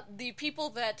 the people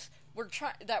that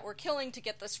were killing to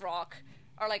get this rock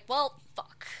are like, well,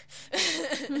 fuck.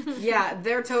 Yeah,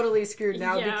 they're totally screwed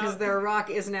now Yeah. because their rock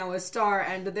is now a star,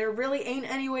 and there really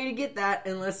ain't any way to get that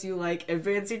unless you,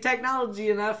 advance your technology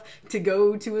enough to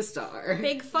go to a star.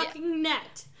 Big fucking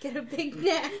net. Get a big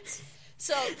net.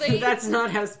 So they That's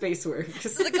not how space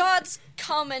works. the gods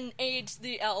come and aid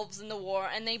the elves in the war,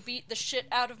 and they beat the shit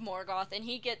out of Morgoth, and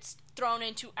he gets thrown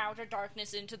into outer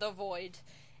darkness, into the void.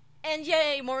 And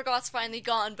yay, Morgoth's finally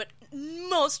gone, but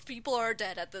most people are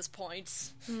dead at this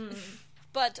point.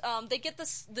 But they get the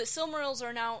Silmarils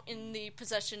are now in the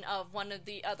possession of one of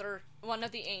the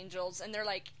angels, and they're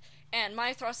like, and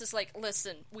Mithras is like,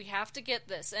 listen, we have to get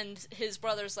this, and his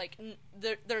brother's like,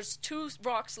 there's 2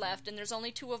 rocks left, and there's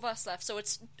only 2 of us left, so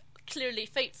it's clearly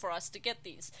fate for us to get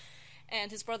these.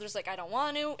 And his brother's like, I don't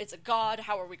want to, it's a god,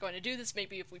 how are we going to do this?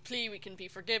 Maybe if we plea, we can be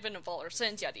forgiven of all our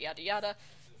sins, yada yada yada.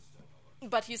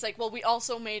 But he's like, well, we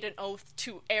also made an oath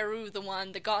to Eru, the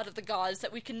one, the god of the gods,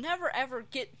 that we can never ever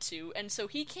get to, and so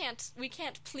we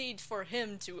can't plead for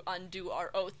him to undo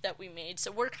our oath that we made, so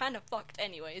we're kind of fucked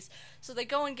anyways. So they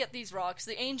go and get these rocks.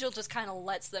 The angel just kind of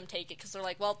lets them take it, because they're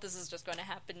like, well, this is just going to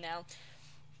happen now.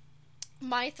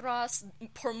 Mithras,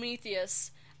 Prometheus,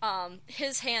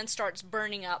 his hand starts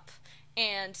burning up,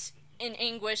 and in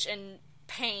anguish and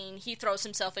pain, he throws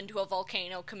himself into a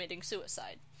volcano, committing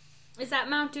suicide. Is that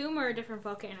Mount Doom or a different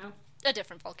volcano? A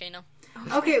different volcano.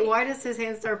 Okay, why does his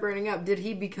hand start burning up? Did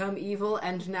he become evil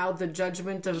and now the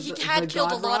judgment of He the had killed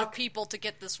God a lot rock? of people to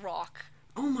get this rock.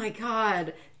 Oh my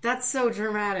god, that's so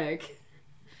dramatic.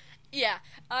 Yeah,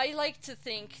 I like to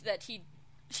think that he,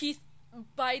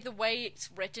 by the way it's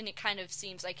written, it kind of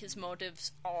seems like his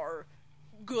motives are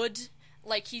good.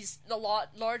 Like,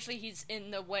 largely he's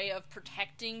in the way of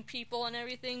protecting people and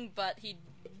everything, but he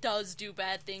does do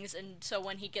bad things, and so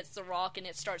when he gets the rock and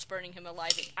it starts burning him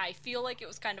alive, I feel like it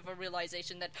was kind of a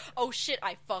realization that, oh shit,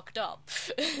 I fucked up.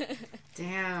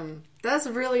 Damn, that's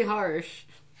really harsh.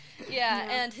 Yeah,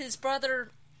 and his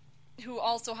brother, who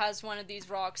also has one of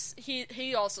these rocks,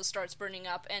 he also starts burning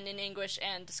up, and in anguish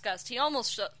and disgust, he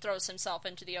almost throws himself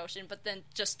into the ocean, but then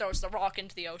just throws the rock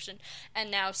into the ocean,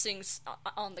 and now sings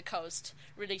on the coast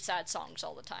really sad songs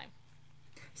all the time.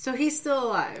 So he's still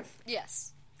alive.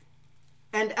 Yes.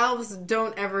 And elves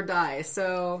don't ever die,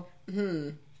 so,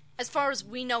 As far as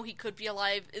we know, he could be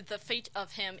alive. The fate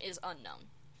of him is unknown.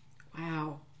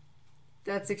 Wow.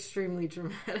 That's extremely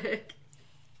dramatic.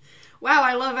 Wow,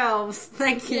 I love elves.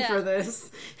 Thank you for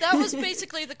this. That was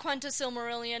basically the Quenta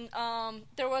Silmarillion.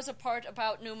 There was a part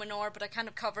about Numenor, but I kind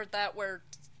of covered that, where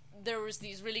there was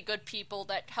these really good people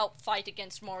that helped fight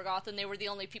against Morgoth, and they were the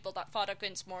only people that fought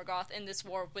against Morgoth in this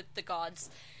war with the gods.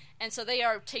 And so they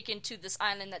are taken to this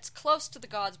island that's close to the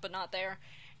gods, but not there,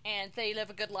 and they live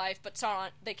a good life, but Sauron,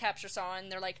 they capture Sauron,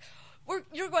 and they're like,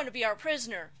 you're going to be our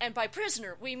prisoner, and by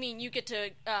prisoner, we mean you get to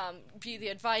be the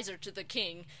advisor to the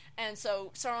king. And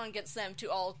so Sauron gets them to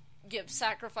all give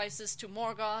sacrifices to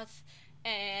Morgoth,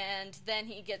 and then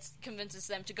he convinces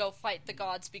them to go fight the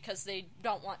gods because they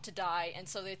don't want to die, and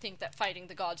so they think that fighting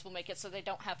the gods will make it so they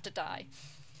don't have to die.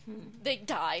 They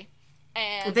die.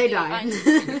 And they die.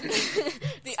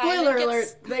 Spoiler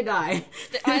alert, they die.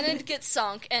 The island gets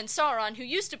sunk, and Sauron, who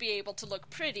used to be able to look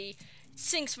pretty,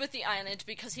 sinks with the island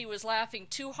because he was laughing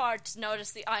too hard to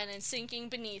notice the island sinking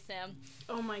beneath him.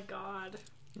 Oh my god.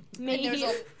 Maybe.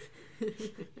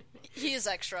 He is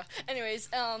extra. Anyways,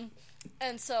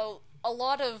 and so a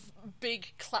lot of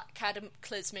big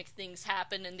cataclysmic things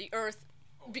happen, and the earth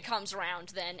becomes round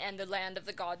then, and the land of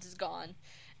the gods is gone.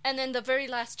 And then the very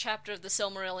last chapter of the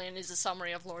Silmarillion is a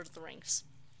summary of Lord of the Rings.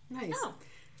 Nice. Oh.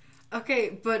 Okay,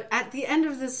 but at the end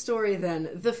of this story then,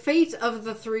 the fate of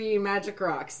the 3 magic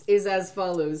rocks is as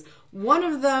follows. One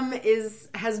of them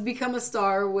has become a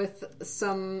star with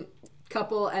some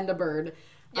couple and a bird.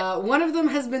 Yep. One of them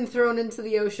has been thrown into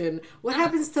the ocean. What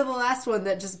happens to the last one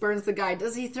that just burns the guy?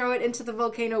 Does he throw it into the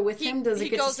volcano with him? Does it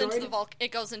get destroyed?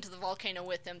 It goes into the volcano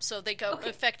with him. So they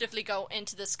effectively go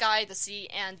into the sky, the sea,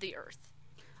 and the earth.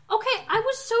 Okay, I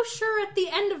was so sure at the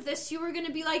end of this you were going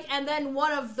to be like, and then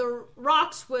one of the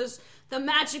rocks the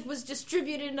magic was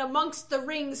distributed amongst the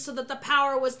rings so that the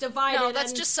power was divided. No,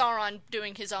 that's just Sauron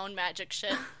doing his own magic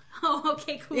shit. Oh,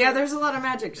 okay, cool. Yeah, there's a lot of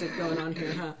magic shit going on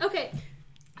here, huh? Okay,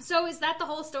 so is that the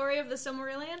whole story of the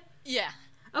Silmarillion? Yeah.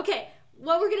 Okay,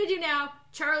 what we're going to do now,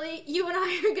 Charlie, you and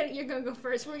I you're going to go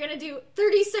first. We're going to do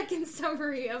 30-second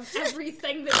summary of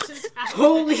everything that just happened.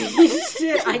 Holy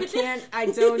shit, I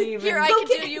don't even. Here, I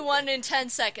can do you one in 10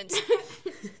 seconds.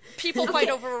 People fight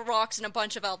over rocks and a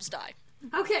bunch of elves die.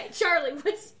 Okay, Charlie,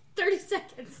 what's 30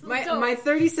 seconds? My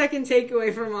 30-second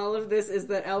takeaway from all of this is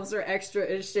that elves are extra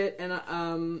as shit and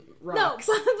rocks.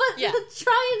 No, but yeah.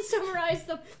 Try and summarize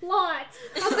the plot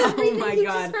of everything you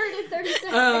just heard in 30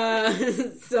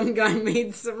 seconds. Some guy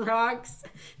made some rocks.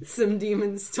 Some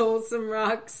demons stole some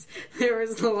rocks. There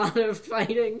was a lot of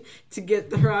fighting to get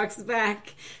the rocks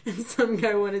back. And some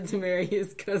guy wanted to marry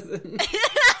his cousin.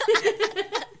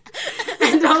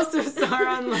 And also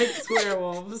Sauron likes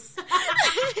werewolves.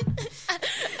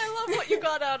 I love what you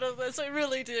got out of this, I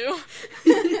really do.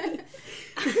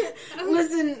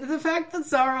 Listen, the fact that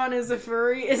Sauron is a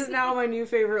furry is now my new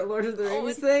favorite Lord of the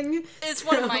Rings thing. It's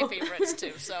one of my favorites,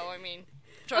 too, so, I mean...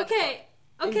 Okay,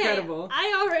 incredible.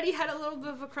 I already had a little bit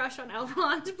of a crush on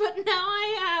Elrond, but now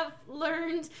I have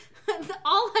learned...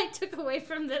 all I took away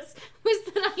from this was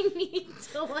that I need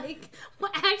to,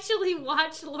 actually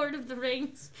watch Lord of the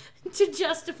Rings to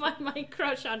justify my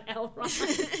crush on Elrond.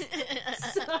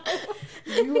 So...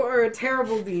 You are a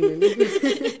terrible demon.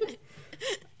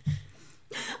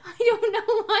 I don't don't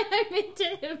know why I'm into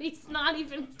him. He's not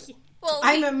even cute. Well,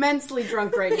 I'm immensely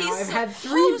drunk right now. I've had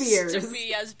 3 beers. He's supposed to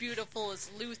be as beautiful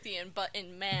as Luthien, but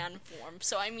in man form.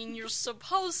 So, I mean, you're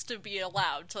supposed to be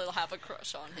allowed to have a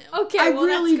crush on him. Okay, I well,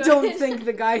 really that's good. don't think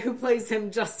the guy who plays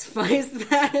him justifies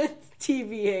that.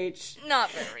 TBH. Not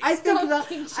very. I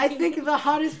think the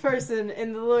hottest person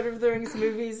in the Lord of the Rings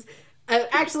movies,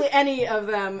 actually any of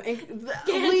them,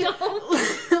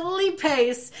 Lee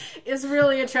Pace is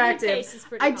really attractive. Lee Pace is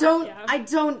pretty hot, yeah. I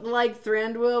don't like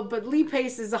Thranduil, but Lee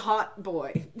Pace is a hot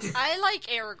boy. I like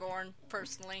Aragorn,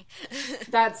 personally.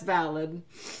 That's valid.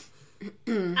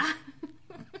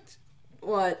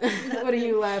 What? What are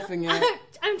you laughing at?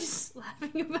 I'm just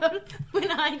laughing about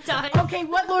when I died. Okay,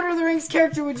 what Lord of the Rings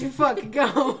character would you fuck?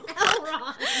 Go.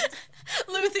 Elrond.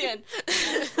 Luthien.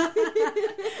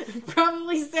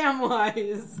 Probably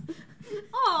Samwise. Valid.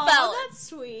 Oh, that's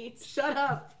sweet. Shut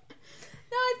up.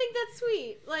 No, I think that's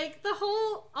sweet. Like,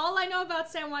 all I know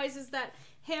about Samwise is that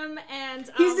him and...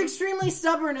 He's extremely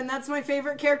stubborn, and that's my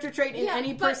favorite character trait in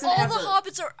any person all ever. the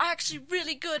hobbits are actually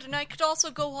really good, and I could also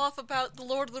go off about the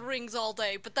Lord of the Rings all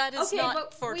day, but that is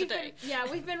not for today.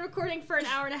 We've been recording for an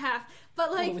hour and a half.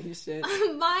 But, like, Holy shit.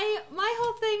 my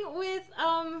whole thing with,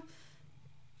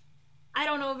 I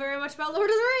don't know very much about Lord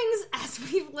of the Rings, as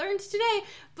we've learned today,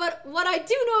 but what I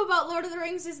do know about Lord of the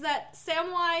Rings is that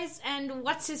Samwise and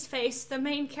what's-his-face, the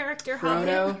main character,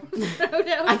 Frodo.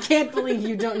 Frodo. I can't believe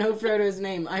you don't know Frodo's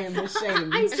name. I am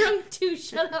ashamed. I'm drunk too,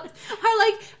 shut up. Are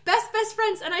like best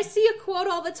friends, and I see a quote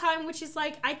all the time which is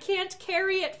like, I can't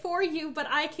carry it for you, but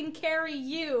I can carry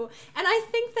you. And I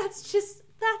think that's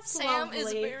Sam lovely.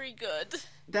 is very good.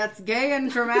 That's gay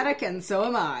and dramatic, and so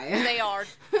am I. They are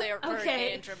very Okay.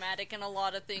 gay and dramatic, and a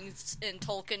lot of things in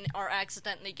Tolkien are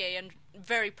accidentally gay and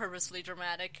very purposely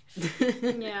dramatic.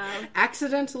 Yeah.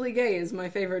 Accidentally gay is my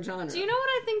favorite genre. Do you know what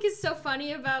I think is so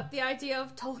funny about the idea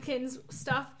of Tolkien's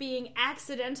stuff being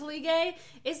accidentally gay?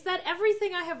 Is that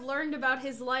everything I have learned about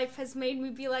his life has made me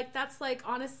be like, that's like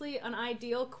honestly an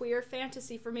ideal queer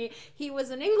fantasy for me. He was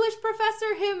an English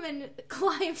professor, him and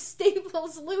Clive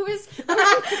Staples Lewis.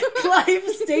 Clive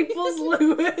Staples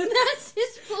Lewis. That's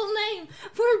his full name.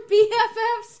 We're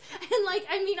BFFs. And like,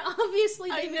 I mean, obviously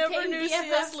they I never became knew BFFs.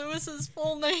 C.S. Lewis's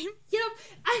full name. Yep.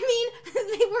 I mean,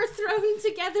 they were thrown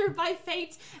together by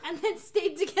fate and then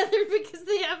stayed together because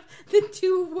they have the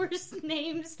 2 worst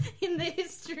names in the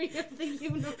history of the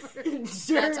universe.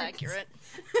 That's accurate.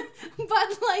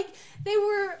 But, like, they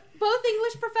were both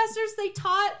English professors. They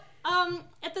taught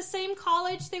at the same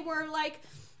college. They weren't,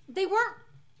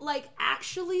 like,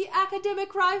 actually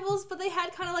academic rivals, but they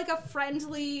had kind of, like, a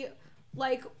friendly,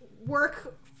 like,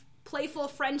 work, playful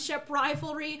friendship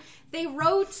rivalry. They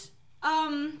wrote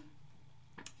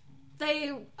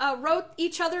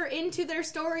each other into their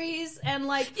stories, and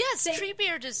like Yes,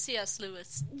 Treebeard is C.S.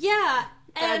 Lewis. yeah,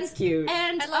 and That's cute.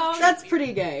 And I love That's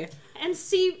pretty gay. and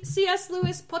C.S.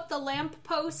 Lewis put the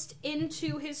lamppost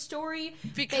into his story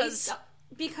Because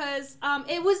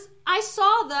it was, I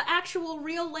saw the actual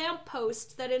real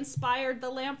lamppost that inspired the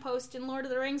lamppost in Lord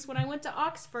of the Rings when I went to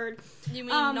Oxford. You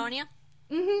mean Narnia?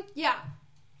 Yeah.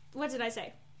 What did I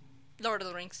say? Lord of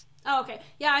the Rings. Oh, okay.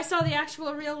 Yeah, I saw the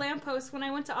actual real lamppost when I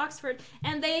went to Oxford,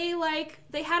 and they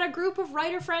had a group of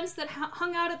writer friends that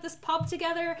hung out at this pub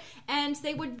together, and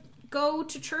they would go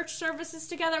to church services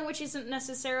together, which isn't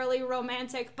necessarily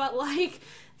romantic, but like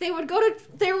they would go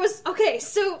to.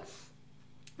 So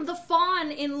the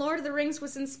fawn in Lord of the Rings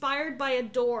was inspired by a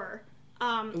door.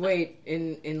 Wait,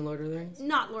 in Lord of the Rings?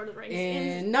 Not Lord of the Rings.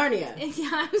 In Narnia. Yeah,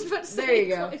 I was about to say. There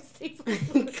you go. Clive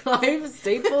Staples. Clive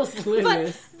Staples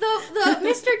Lewis. But the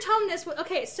Mr. Tumnus.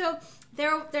 Okay, so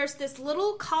there's this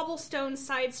little cobblestone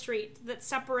side street that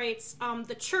separates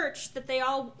the church that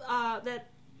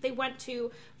they went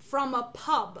to from a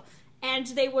pub, and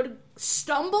they would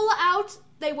stumble out.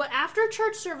 They would, after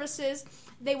church services,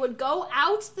 they would go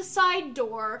out the side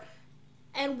door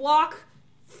and walk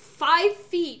 5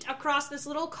 feet across this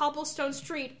little cobblestone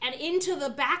street and into the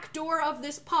back door of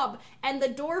this pub. And the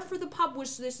door for the pub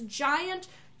was this giant,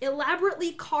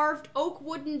 elaborately carved oak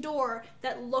wooden door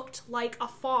that looked like a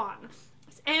fawn.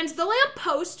 And the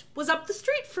lamppost was up the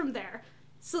street from there.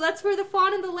 So that's where the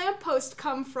fawn and the lamppost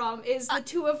come from, is the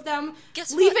 2 of them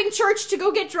leaving church to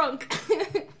go get drunk.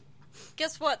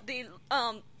 Guess what?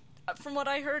 From what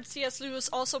I heard, C.S. Lewis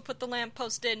also put the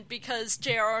lamppost in because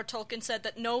J.R.R. Tolkien said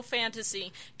that no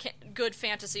good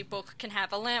fantasy book can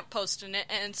have a lamppost in it,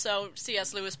 and so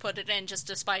C.S. Lewis put it in just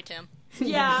to spite him.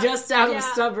 Yeah. Just out of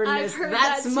stubbornness.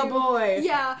 That's my boy.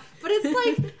 Yeah, but it's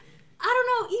like, I don't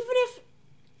know, even if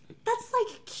that's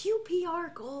like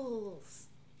QPR goals.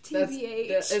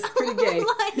 TBH. It's pretty gay.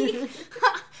 Like,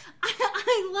 I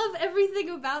I love everything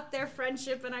about their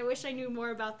friendship, and I wish I knew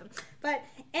more about them. But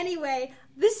anyway,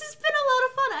 this has been a lot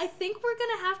of fun. I think we're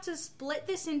gonna have to split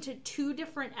this into 2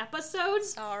 different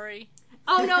episodes. Sorry.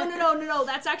 Oh, no.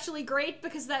 That's actually great,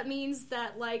 because that means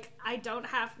that, like, we don't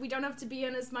have to be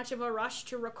in as much of a rush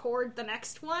to record the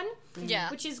next one. Yeah.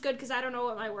 Which is good, because I don't know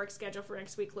what my work schedule for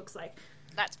next week looks like.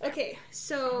 That's fair. Okay,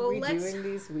 so Are we doing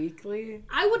these weekly?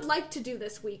 I would like to do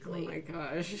this weekly. Oh my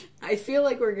gosh. I feel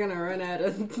like we're gonna run out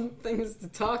of things to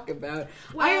talk about.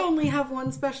 Well, I only have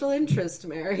one special interest,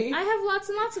 Mary. I have lots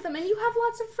and lots of them, and you have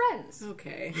lots of friends.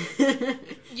 Okay.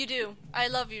 You do. I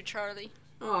love you, Charlie.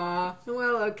 Aw,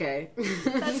 well, okay.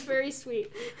 That's very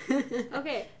sweet.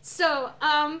 Okay, so,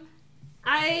 my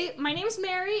name's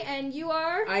Mary, and you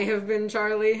are... I have been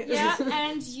Charlie. Yeah,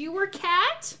 and you were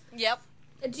Kat. Yep.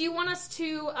 Do you want us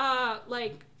to,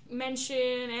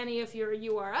 mention any of your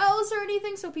URLs or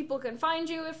anything so people can find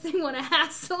you if they want to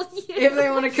hassle you? If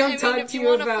they want to come talk if to you you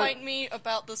want to about... find me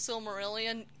about the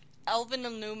Silmarillion, Elven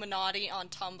Illuminati on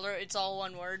Tumblr. It's all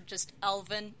one word, just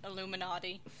Elven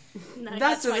Illuminati. Nice.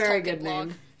 That's a my very Tolkien good blog.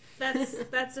 name.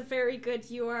 That's a very good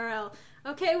URL.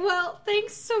 Okay, well,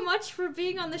 thanks so much for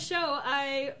being on the show.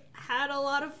 I had a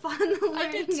lot of fun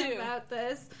learning too. about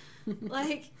this.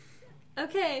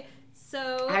 Okay,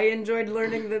 so... I enjoyed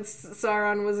learning that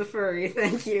Sauron was a furry.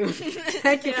 Thank you.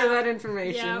 Thank you for that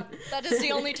information. Yeah. That is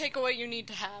the only takeaway you need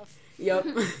to have. Yep.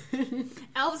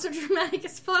 Elves are dramatic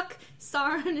as fuck.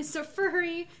 Sauron is a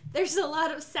furry. There's a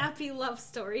lot of sappy love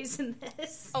stories in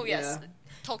this. Oh, yes. Yeah.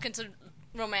 Tolkien's a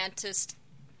romantist,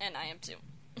 and I am too.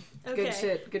 Okay. Good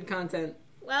shit. Good content.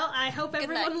 Well, I hope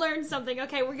everyone night. learned something.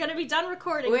 Okay, we're gonna be done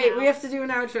recording Wait, now. we have to do an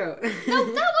outro. No,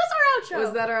 that was our outro.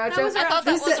 Was that our outro? That was our I thought outro.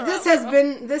 that was our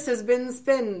This has been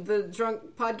Spin, the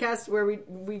drunk podcast where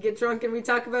we get drunk and we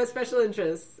talk about special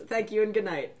interests. Thank you and good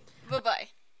night. Bye-bye.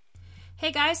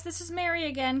 Hey guys, this is Mary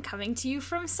again, coming to you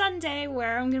from Sunday,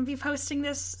 where I'm going to be posting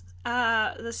this,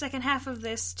 the second half of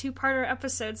this 2-parter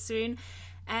episode soon.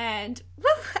 And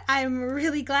I'm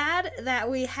really glad that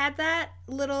we had that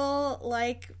little,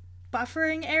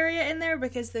 buffering area in there,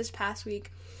 because this past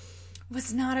week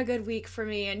was not a good week for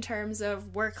me in terms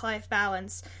of work-life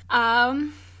balance.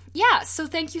 Yeah, so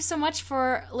thank you so much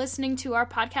for listening to our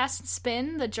podcast,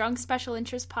 Spin, the Drunk Special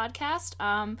Interest podcast.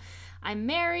 I'm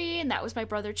Mary, and that was my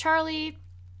brother Charlie,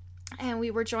 and we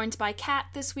were joined by Kat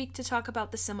this week to talk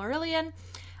about the Silmarillion.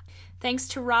 Thanks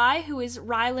to Rye, who is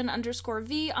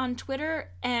Rylan_V on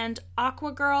Twitter, and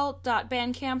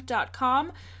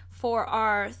aquagirl.bandcamp.com for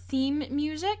our theme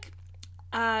music.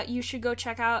 You should go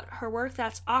check out her work.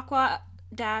 That's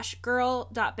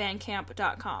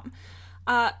aqua-girl.bandcamp.com.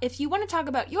 If you want to talk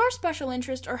about your special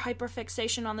interest or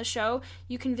hyperfixation on the show,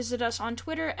 you can visit us on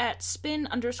Twitter at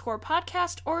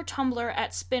spin_podcast or Tumblr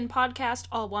at spinpodcast,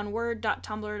 all one word,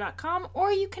 .tumblr.com,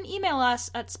 or you can email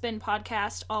us at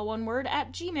spinpodcast, all one word,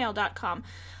 at gmail.com.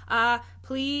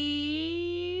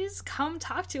 Please come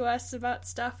talk to us about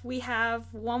stuff. We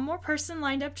have one more person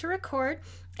lined up to record,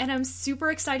 and I'm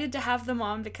super excited to have them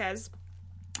on because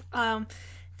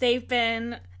they've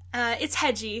been, it's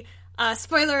Hedgie.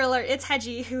 Spoiler alert, it's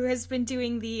Hedgie who has been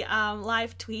doing the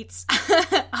live tweets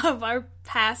of our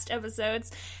past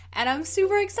episodes, and I'm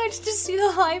super excited to see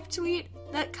the live tweet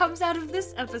that comes out of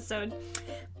this episode.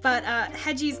 But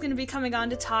Hedgie's going to be coming on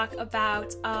to talk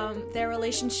about their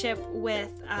relationship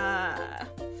with the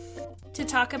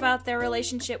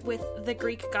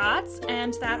Greek gods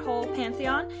and that whole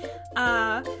pantheon.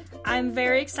 I'm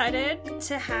very excited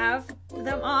to have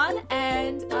them on,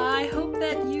 and I hope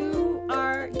that you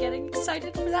are getting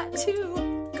excited for that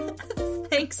too.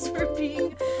 Thanks for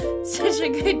being such a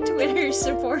good Twitter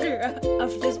supporter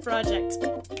of this project.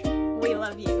 We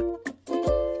love you.